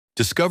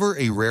Discover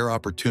a rare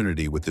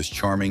opportunity with this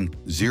charming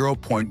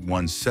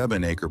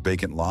 0.17-acre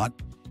vacant lot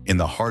in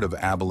the heart of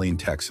Abilene,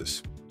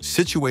 Texas.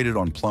 Situated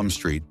on Plum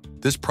Street,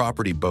 this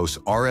property boasts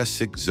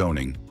RS6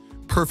 zoning,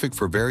 perfect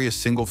for various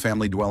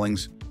single-family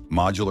dwellings,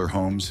 modular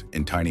homes,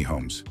 and tiny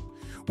homes.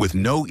 With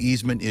no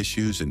easement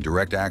issues and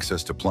direct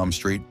access to Plum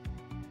Street,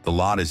 the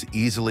lot is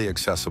easily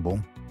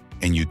accessible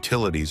and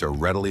utilities are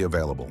readily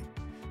available,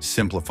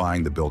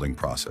 simplifying the building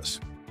process.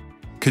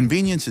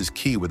 Convenience is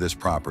key with this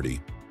property,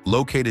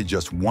 located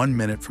just 1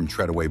 minute from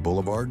Treadaway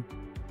Boulevard,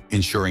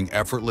 ensuring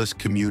effortless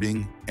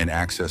commuting and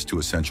access to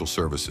essential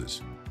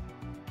services.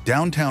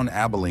 Downtown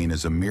Abilene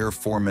is a mere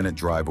 4-minute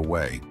drive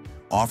away,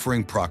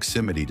 offering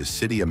proximity to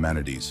city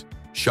amenities,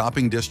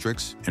 shopping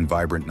districts, and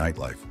vibrant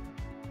nightlife.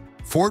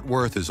 Fort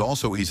Worth is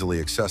also easily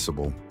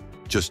accessible,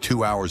 just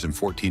 2 hours and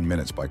 14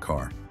 minutes by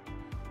car.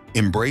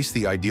 Embrace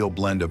the ideal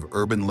blend of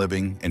urban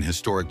living and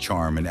historic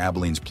charm in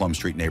Abilene's Plum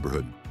Street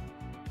neighborhood.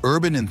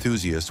 Urban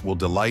enthusiasts will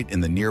delight in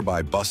the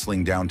nearby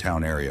bustling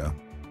downtown area,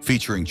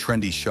 featuring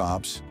trendy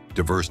shops,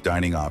 diverse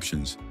dining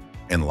options,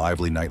 and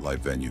lively nightlife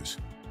venues.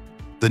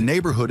 The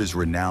neighborhood is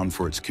renowned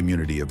for its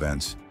community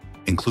events,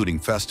 including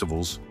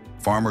festivals,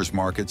 farmers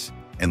markets,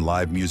 and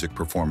live music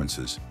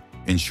performances,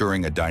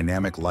 ensuring a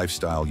dynamic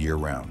lifestyle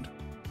year-round.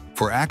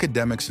 For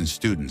academics and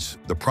students,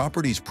 the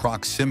property's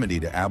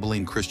proximity to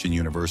Abilene Christian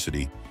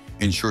University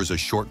ensures a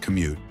short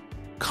commute,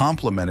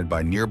 complemented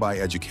by nearby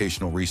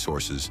educational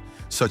resources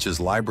such as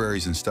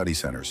libraries and study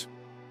centers.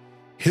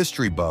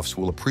 History buffs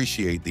will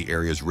appreciate the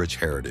area's rich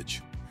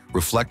heritage,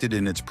 reflected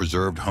in its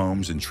preserved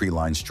homes and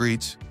tree-lined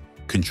streets,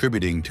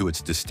 contributing to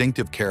its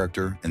distinctive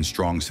character and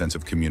strong sense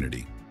of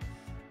community.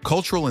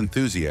 Cultural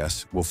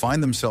enthusiasts will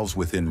find themselves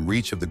within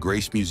reach of the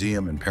Grace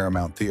Museum and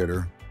Paramount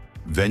Theater,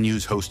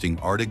 venues hosting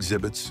art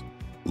exhibits,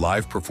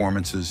 live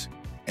performances,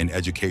 and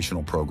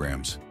educational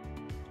programs.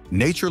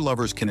 Nature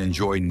lovers can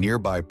enjoy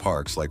nearby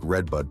parks like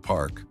Redbud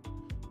Park,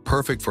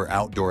 perfect for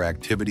outdoor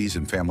activities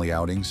and family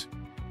outings,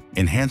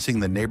 enhancing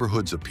the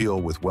neighborhood's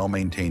appeal with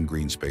well-maintained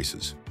green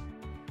spaces.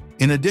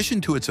 In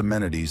addition to its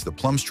amenities, the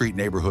Plum Street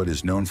neighborhood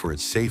is known for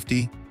its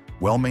safety,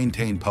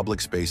 well-maintained public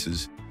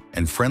spaces,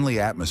 and friendly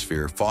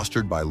atmosphere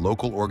fostered by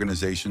local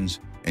organizations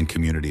and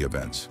community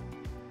events.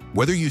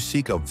 Whether you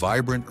seek a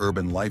vibrant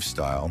urban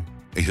lifestyle,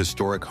 a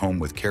historic home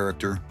with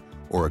character,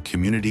 or a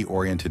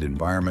community-oriented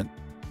environment,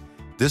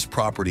 this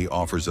property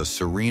offers a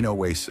serene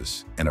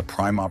oasis and a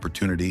prime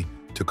opportunity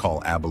to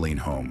call Abilene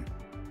home.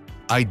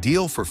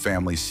 Ideal for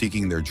families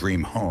seeking their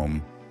dream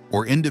home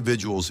or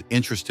individuals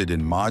interested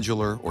in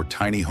modular or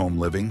tiny home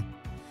living,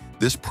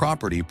 this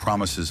property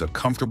promises a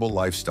comfortable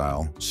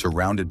lifestyle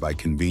surrounded by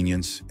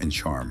convenience and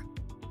charm.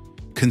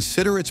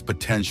 Consider its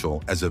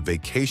potential as a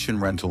vacation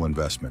rental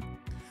investment,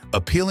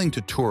 appealing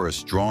to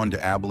tourists drawn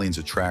to Abilene's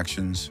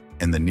attractions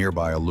and the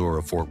nearby allure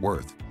of Fort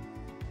Worth.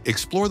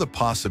 Explore the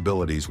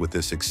possibilities with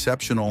this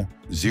exceptional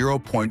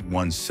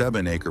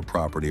 0.17-acre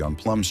property on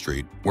Plum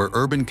Street, where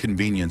urban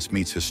convenience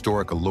meets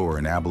historic allure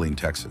in Abilene,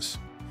 Texas.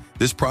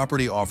 This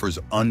property offers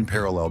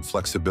unparalleled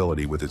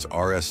flexibility with its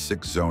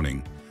RS6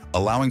 zoning,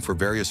 allowing for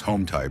various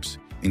home types,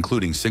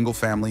 including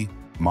single-family,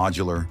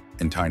 modular,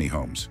 and tiny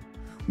homes.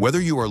 Whether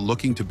you are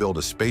looking to build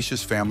a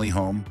spacious family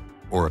home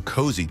or a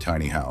cozy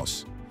tiny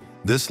house,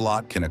 this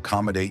lot can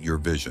accommodate your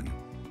vision.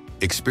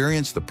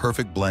 Experience the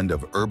perfect blend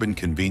of urban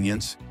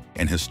convenience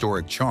and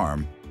historic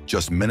charm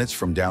just minutes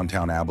from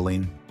downtown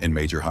Abilene and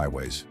major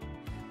highways.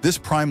 This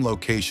prime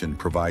location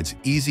provides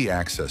easy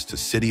access to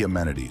city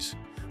amenities,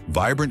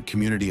 vibrant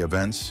community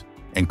events,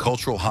 and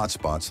cultural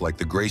hotspots like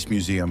the Grace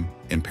Museum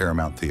and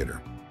Paramount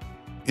Theater.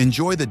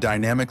 Enjoy the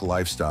dynamic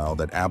lifestyle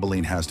that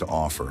Abilene has to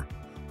offer,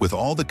 with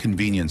all the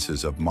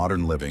conveniences of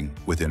modern living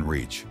within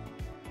reach.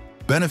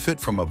 Benefit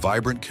from a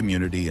vibrant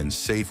community and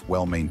safe,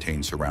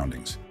 well-maintained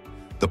surroundings.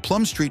 The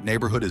Plum Street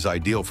neighborhood is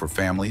ideal for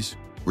families,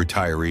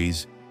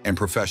 retirees, and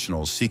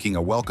professionals seeking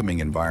a welcoming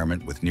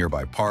environment with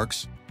nearby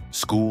parks,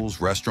 schools,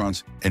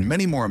 restaurants, and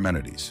many more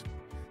amenities.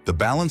 The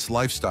balanced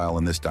lifestyle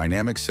in this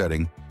dynamic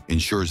setting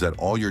ensures that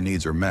all your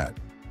needs are met.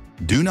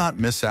 Do not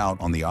miss out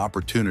on the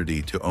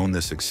opportunity to own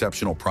this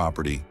exceptional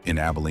property in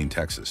Abilene,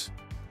 Texas.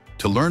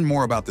 To learn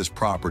more about this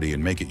property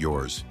and make it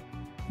yours,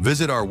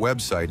 visit our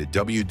website at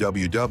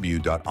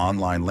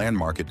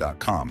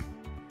www.onlinelandmarket.com.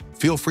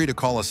 Feel free to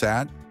call us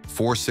at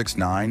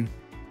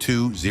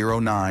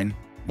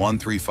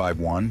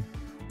 469-209-1351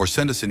 or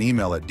send us an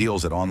email at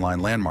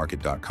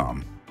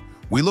deals@onlinelandmarket.com.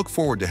 We look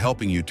forward to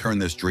helping you turn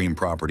this dream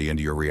property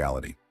into your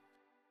reality.